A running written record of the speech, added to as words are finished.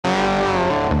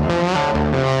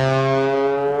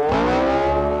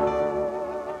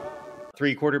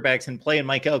three quarterbacks in play. And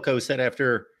Mike Elko said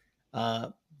after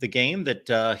the game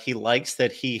that he likes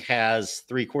that he has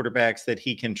three quarterbacks that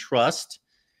he can trust.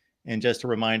 And just to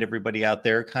remind everybody out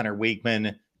there, Connor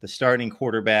Weigman, the starting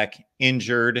quarterback,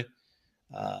 injured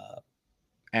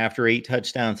after 8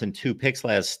 touchdowns and 2 picks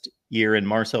last year. And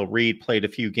Marcel Reed played a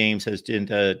few games, as did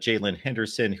Jalen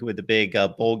Henderson, who had the big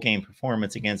bowl game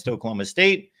performance against Oklahoma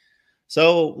State.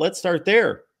 So let's start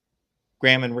there,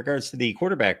 Graham, in regards to the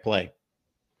quarterback play.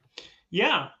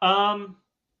 Yeah. Well,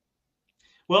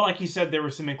 like you said, there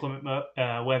was some inclement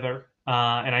weather,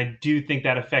 and I do think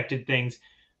that affected things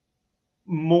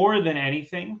more than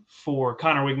anything for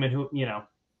Connor Weigman, who,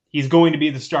 he's going to be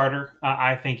the starter.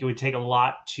 I think it would take a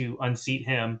lot to unseat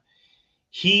him.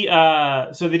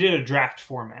 So they did a draft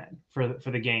format for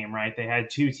the game, right? They had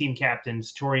 2 team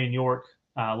captains, Torian York,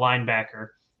 linebacker,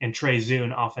 and Trey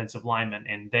Zune, offensive lineman,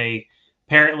 and they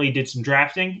apparently did some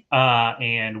drafting.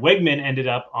 And Weigman ended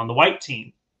up on the white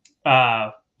team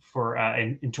and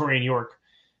Torian York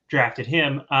drafted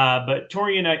him. But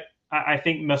Torian, I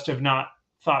think, must have not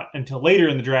thought until later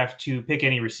in the draft to pick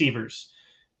any receivers,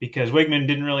 because Weigman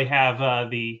didn't really have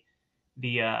the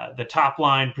top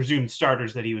line presumed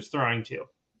starters that he was throwing to.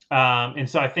 And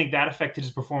so I think that affected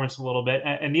his performance a little bit.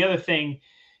 And the other thing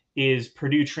is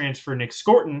Purdue transfer Nick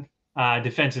Scorton,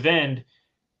 defensive end.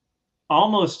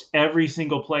 Almost every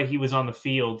single play he was on the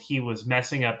field, he was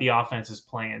messing up the offense's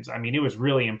plans. I mean, it was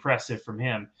really impressive from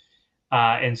him.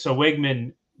 And so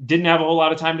Weigman didn't have a whole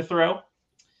lot of time to throw,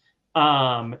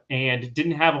 and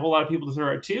didn't have a whole lot of people to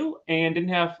throw it to, and didn't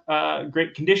have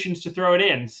great conditions to throw it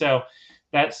in. So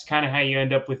that's kind of how you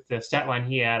end up with the stat line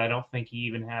he had. I don't think he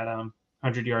even had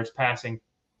 100 yards passing,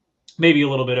 maybe a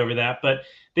little bit over that, but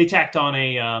they tacked on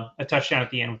a touchdown at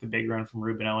the end with a big run from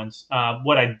Reuben Owens.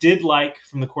 What I did like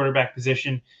from the quarterback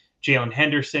position, Jalen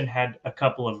Henderson had a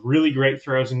couple of really great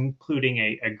throws, including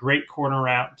a great corner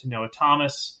route to Noah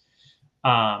Thomas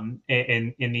in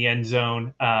the end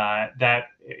zone. That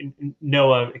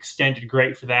Noah extended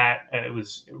great for that. It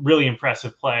was a really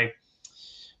impressive play.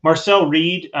 Marcel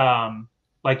Reed,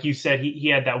 like you said, he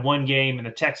had that one game in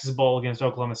the Texas Bowl against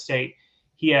Oklahoma State.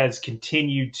 He has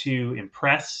continued to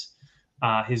impress.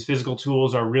 His physical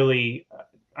tools are really,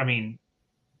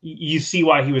 you see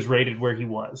why he was rated where he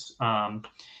was.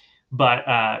 But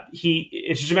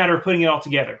it's just a matter of putting it all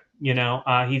together.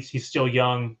 He's still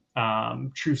young,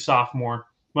 true sophomore.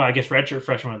 Well, I guess redshirt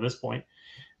freshman at this point,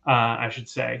 I should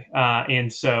say.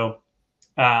 And so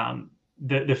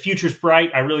the future's bright.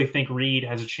 I really think Reed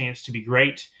has a chance to be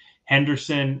great.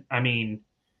 Henderson,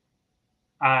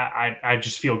 I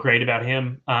just feel great about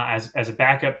him as a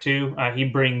backup too. He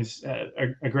brings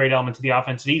a great element to the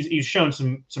offense. He's shown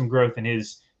some growth in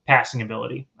his passing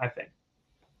ability, I think.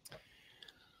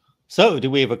 So,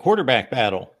 do we have a quarterback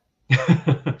battle?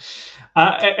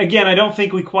 Again, I don't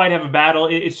think we quite have a battle.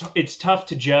 It's tough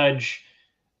to judge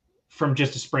from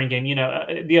just a spring game.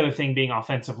 The other thing being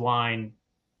offensive line,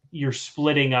 you're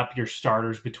splitting up your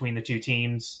starters between the 2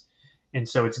 teams, and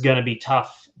so it's going to be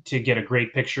tough to get a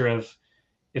great picture of,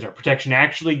 is our protection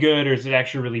actually good or is it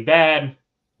actually really bad?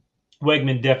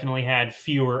 Weigman definitely had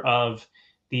fewer of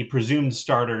the presumed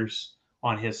starters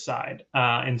on his side.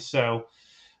 And so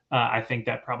I think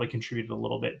that probably contributed a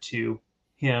little bit to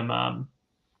him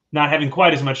not having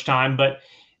quite as much time. But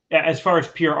as far as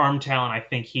pure arm talent, I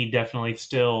think he definitely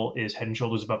still is head and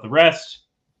shoulders above the rest.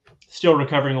 Still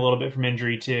recovering a little bit from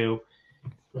injury too.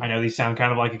 I know these sound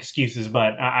kind of like excuses,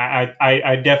 but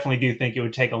I definitely do think it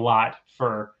would take a lot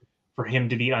for him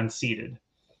to be unseated.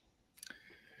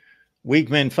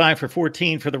 Weigman 5 for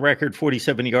 14 for the record,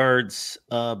 47 yards.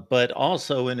 But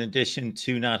also, in addition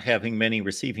to not having many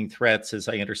receiving threats, as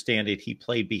I understand it, he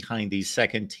played behind the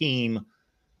second team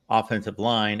offensive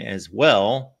line as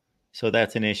well. So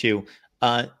that's an issue.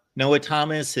 Noah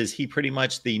Thomas, is he pretty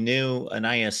much the new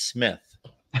Anais Smith?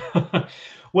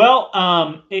 Well,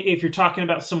 if you're talking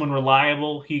about someone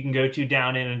reliable he can go to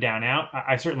down in and down out,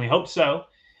 I certainly hope so.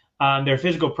 Their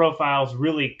physical profiles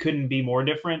really couldn't be more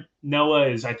different. Noah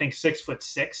is, I think,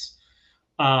 6'6".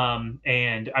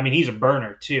 And he's a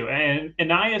burner too. And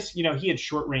Anais, he had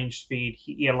short range speed.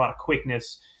 He had a lot of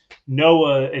quickness.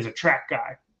 Noah is a track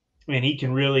guy, and he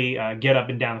can really get up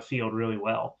and down the field really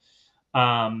well.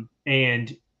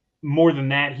 And more than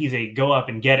that, he's a go up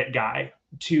and get it guy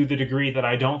to the degree that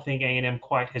I don't think A&M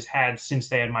quite has had since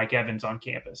they had Mike Evans on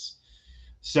campus.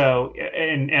 So,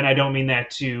 and I don't mean that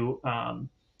to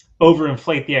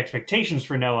overinflate the expectations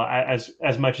for Noah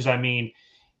as much as I mean,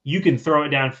 you can throw it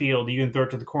downfield, you can throw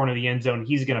it to the corner of the end zone.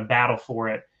 He's going to battle for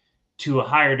it to a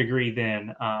higher degree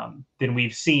than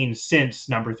we've seen since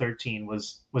number 13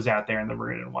 was out there in the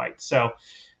maroon and white. So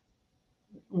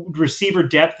receiver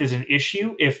depth is an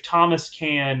issue. If Thomas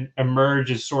can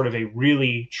emerge as sort of a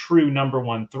really true number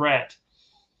one threat,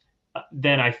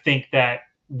 then I think that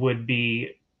would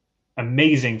be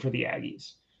amazing for the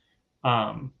Aggies.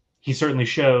 He certainly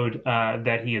showed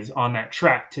that he is on that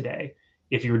track today,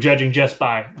 if you were judging just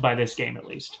by this game at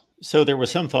least. So there was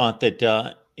some thought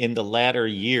that in the latter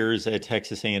years at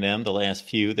Texas A&M, the last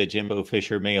few, that Jimbo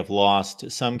Fisher may have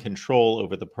lost some control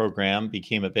over the program,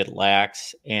 became a bit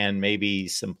lax, and maybe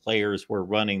some players were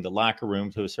running the locker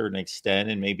room to a certain extent,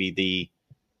 and maybe the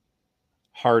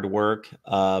hard work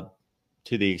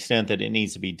to the extent that it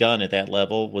needs to be done at that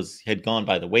level had gone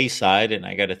by the wayside. And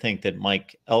I got to think that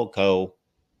Mike Elko,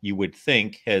 you would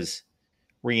think, has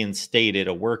reinstated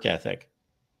a work ethic.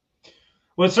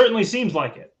 Well, it certainly seems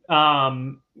like it.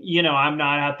 You know, I'm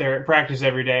not out there at practice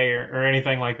every day or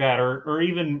anything like that, or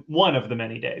even one of the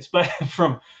many days. But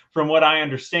from what I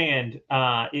understand,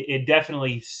 it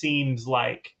definitely seems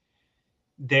like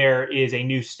there is a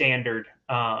new standard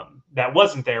that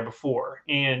wasn't there before.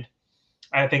 And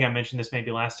I think I mentioned this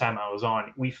maybe last time I was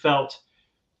on. We felt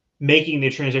making the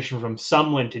transition from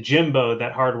Sumlin to Jimbo,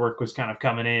 that hard work was kind of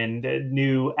coming in, the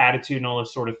new attitude and all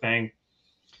this sort of thing.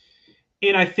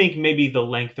 And I think maybe the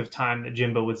length of time that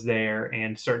Jimbo was there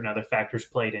and certain other factors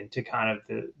played into kind of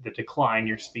the decline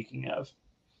you're speaking of.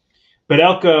 But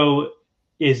Elko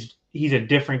he's a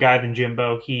different guy than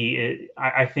Jimbo.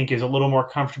 I think, is a little more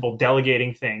comfortable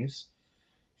delegating things,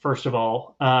 first of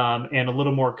all, and a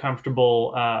little more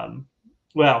comfortable.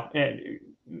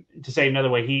 To say another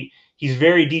way, he's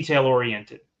very detail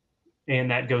oriented, and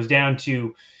that goes down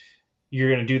to, you're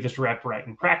going to do this rep right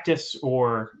in practice,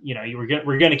 or we're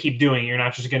going to keep doing it. You're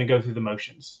not just going to go through the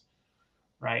motions,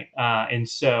 right? And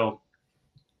so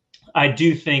I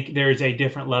do think there's a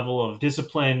different level of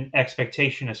discipline,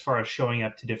 expectation as far as showing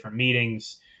up to different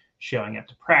meetings, showing up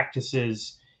to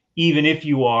practices, even if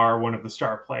you are one of the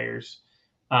star players.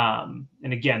 And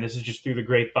again, this is just through the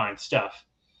grapevine stuff.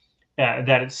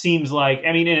 That it seems like,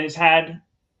 and it's had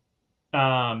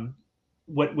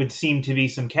what would seem to be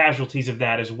some casualties of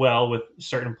that as well, with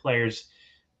certain players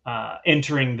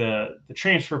entering the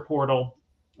transfer portal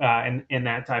and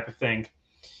that type of thing,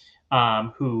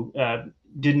 who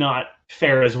did not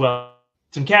fare as well.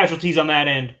 Some casualties on that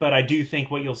end, but I do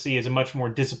think what you'll see is a much more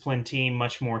disciplined team,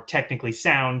 much more technically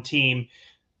sound team,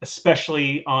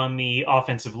 especially on the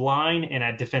offensive line and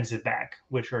at defensive back,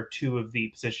 which are two of the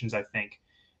positions I think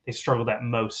they struggled at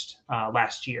most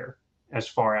last year as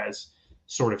far as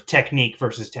sort of technique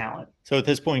versus talent. So at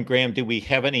this point, Graham, do we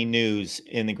have any news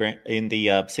in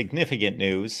the significant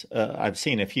news? I've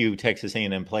seen a few Texas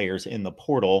A&M players in the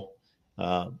portal.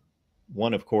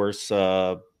 One, of course,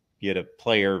 you had a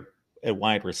player at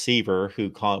wide receiver who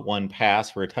caught one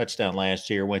pass for a touchdown last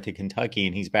year, went to Kentucky,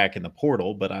 and he's back in the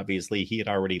portal, but obviously he had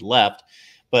already left.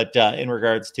 But in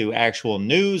regards to actual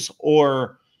news,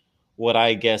 or what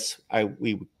I guess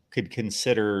we could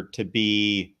consider to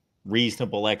be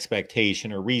reasonable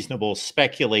expectation or reasonable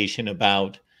speculation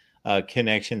about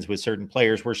connections with certain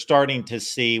players, we're starting to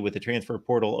see, with the transfer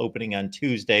portal opening on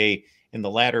Tuesday in the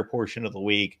latter portion of the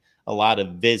week, a lot of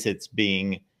visits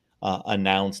being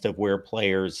announced of where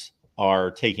players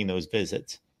are taking those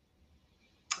visits.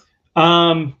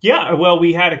 Yeah, well,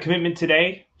 we had a commitment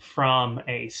today from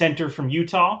a center from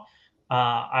Utah.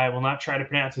 I will not try to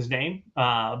pronounce his name,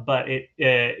 but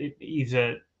he's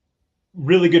a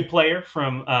really good player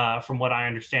from what I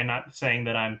understand. Not saying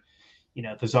that I'm,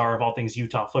 the czar of all things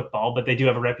Utah football, but they do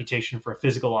have a reputation for a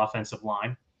physical offensive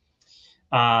line.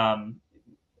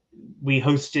 We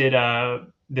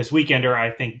hosted this weekend, or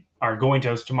I think are going to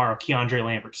host tomorrow, Keandre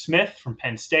Lambert-Smith from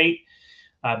Penn State,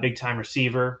 big time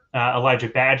receiver. Elijah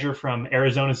Badger from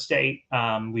Arizona State.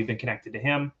 We've been connected to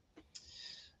him.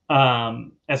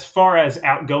 As far as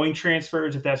outgoing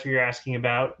transfers, if that's what you're asking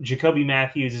about, Jacoby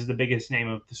Matthews is the biggest name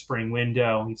of the spring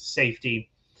window. He's a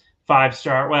safety,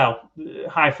 5-star,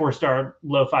 high 4-star,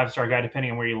 low 5-star guy,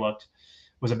 depending on where you looked.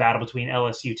 Was a battle between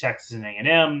LSU, Texas, and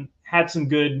A&M. Had some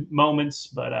good moments,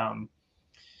 but I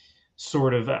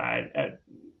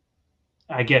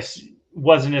guess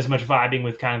wasn't as much vibing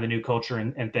with kind of the new culture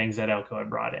and things that Elko had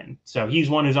brought in. So he's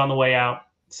one who's on the way out.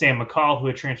 Sam McCall, who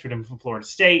had transferred him from Florida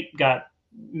State, got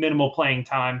minimal playing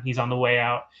time. He's on the way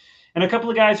out. And a couple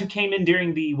of guys who came in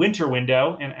during the winter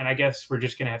window, and I guess we're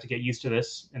just going to have to get used to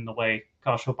this in the way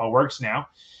college football works now.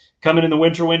 Coming in the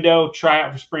winter window, try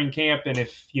out for spring camp, and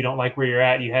if you don't like where you're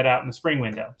at, you head out in the spring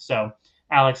window. So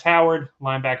Alex Howard,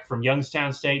 linebacker from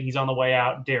Youngstown State, he's on the way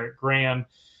out. Derek Graham,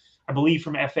 I believe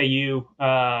from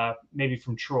FAU, maybe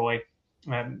from Troy.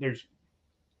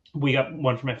 We got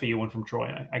one from FAU, one from Troy,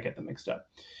 and I get them mixed up.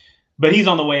 But he's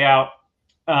on the way out,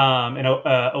 an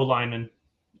O-lineman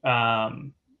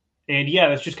And yeah,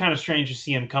 that's just kind of strange to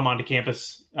see him come onto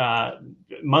campus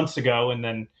months ago and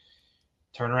then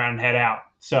turn around and head out.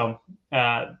 So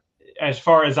as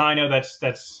far as I know,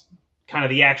 that's kind of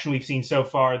the action we've seen so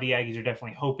far. The Aggies are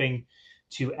definitely hoping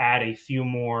to add a few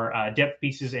more depth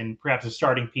pieces and perhaps a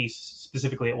starting piece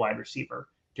specifically at wide receiver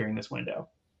during this window.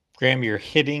 Graham, you're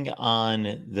hitting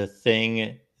on the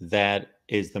thing that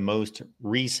is the most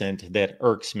recent that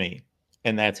irks me.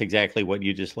 And that's exactly what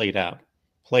you just laid out.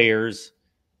 Players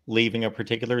leaving a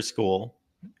particular school,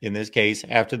 in this case,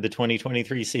 after the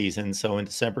 2023 season. So in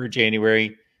December,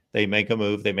 January, they make a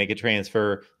move, they make a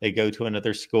transfer, they go to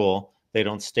another school. They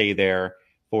don't stay there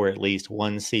for at least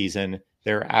one season.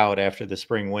 They're out after the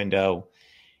spring window.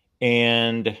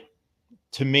 And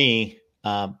to me,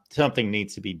 something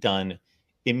needs to be done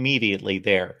immediately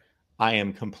there. I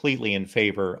am completely in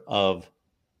favor of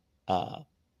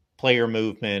player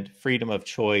movement, freedom of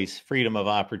choice, freedom of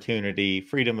opportunity,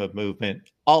 freedom of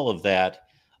movement, all of that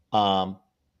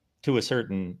to a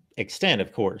certain extent,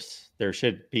 of course. There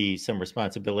should be some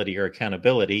responsibility or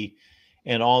accountability.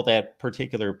 And all that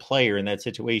particular player in that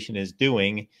situation is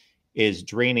doing is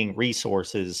draining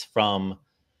resources from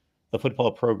the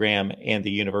football program and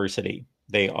the university.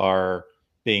 They are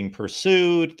being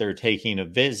pursued, they're taking a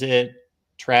visit,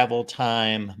 travel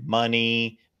time,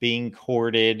 money, being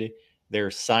courted,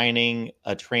 they're signing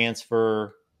a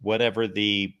transfer, whatever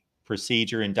the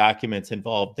procedure and documents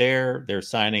involved there. They're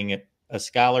signing a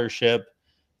scholarship.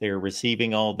 They're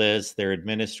receiving all this, their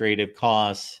administrative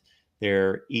costs.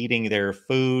 They're eating their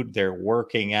food. They're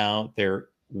working out. They're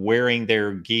wearing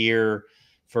their gear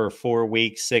for 4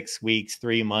 weeks, 6 weeks,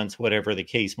 3 months, whatever the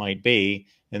case might be.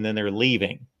 And then they're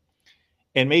leaving.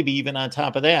 And maybe even on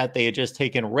top of that, they had just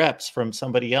taken reps from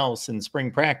somebody else in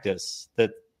spring practice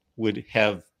that would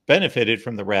have benefited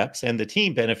from the reps, and the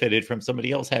team benefited from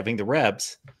somebody else having the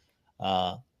reps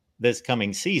this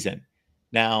coming season.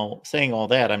 Now, saying all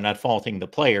that, I'm not faulting the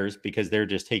players because they're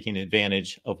just taking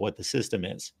advantage of what the system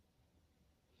is.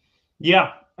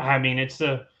 Yeah, I mean, it's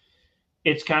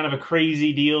kind of a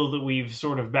crazy deal that we've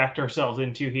sort of backed ourselves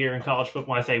into here in college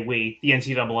football. I say we, the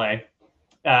NCAA,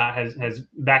 has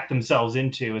backed themselves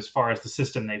into as far as the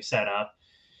system they've set up.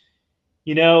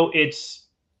 You know, it's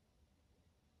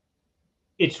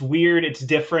weird. It's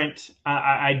different.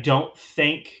 I don't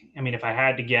think. I mean, if I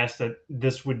had to guess, that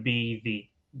this would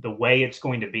be the way it's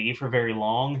going to be for very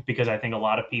long, because I think a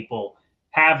lot of people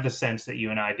have the sense that you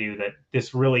and I do, that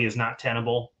this really is not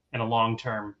tenable in a long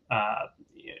term.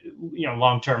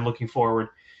 Long term looking forward.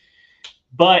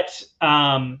 But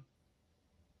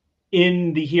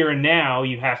in the here and now,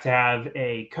 you have to have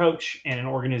a coach and an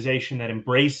organization that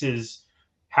embraces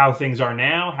how things are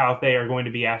now, how they are going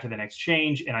to be after the next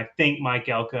change. And I think Mike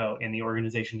Elko and the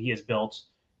organization he has built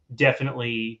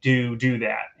definitely do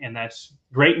that. And that's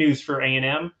great news for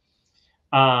A&M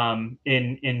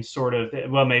in sort of,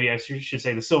 well, maybe I should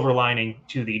say the silver lining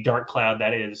to the dark cloud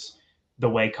that is the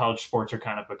way college sports are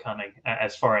kind of becoming,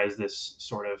 as far as this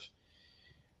sort of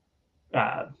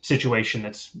situation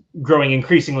that's growing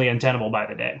increasingly untenable by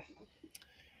the day.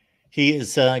 He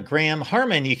is Graham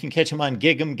Harmon. You can catch him on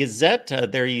Gig'em Gazette.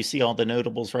 There you see all the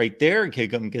notables right there,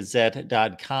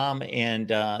 gig'emgazette.com, and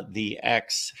the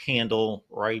X handle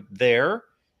right there.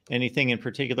 Anything in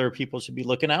particular people should be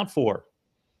looking out for?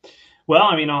 Well,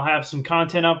 I mean, I'll have some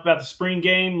content up about the spring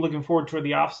game. Looking forward to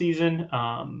the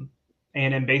offseason.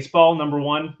 A&M baseball,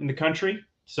 #1 in the country.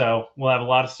 So we'll have a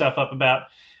lot of stuff up about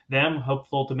them.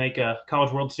 Hopeful to make a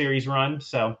College World Series run.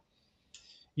 So,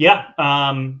 yeah,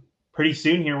 pretty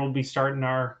soon here we'll be starting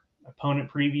our opponent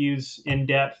previews in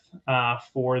depth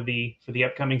for the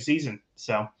upcoming season.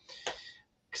 So,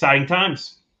 exciting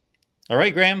times. All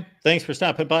right, Graham. Thanks for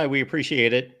stopping by. We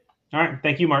appreciate it. All right.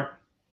 Thank you, Mark.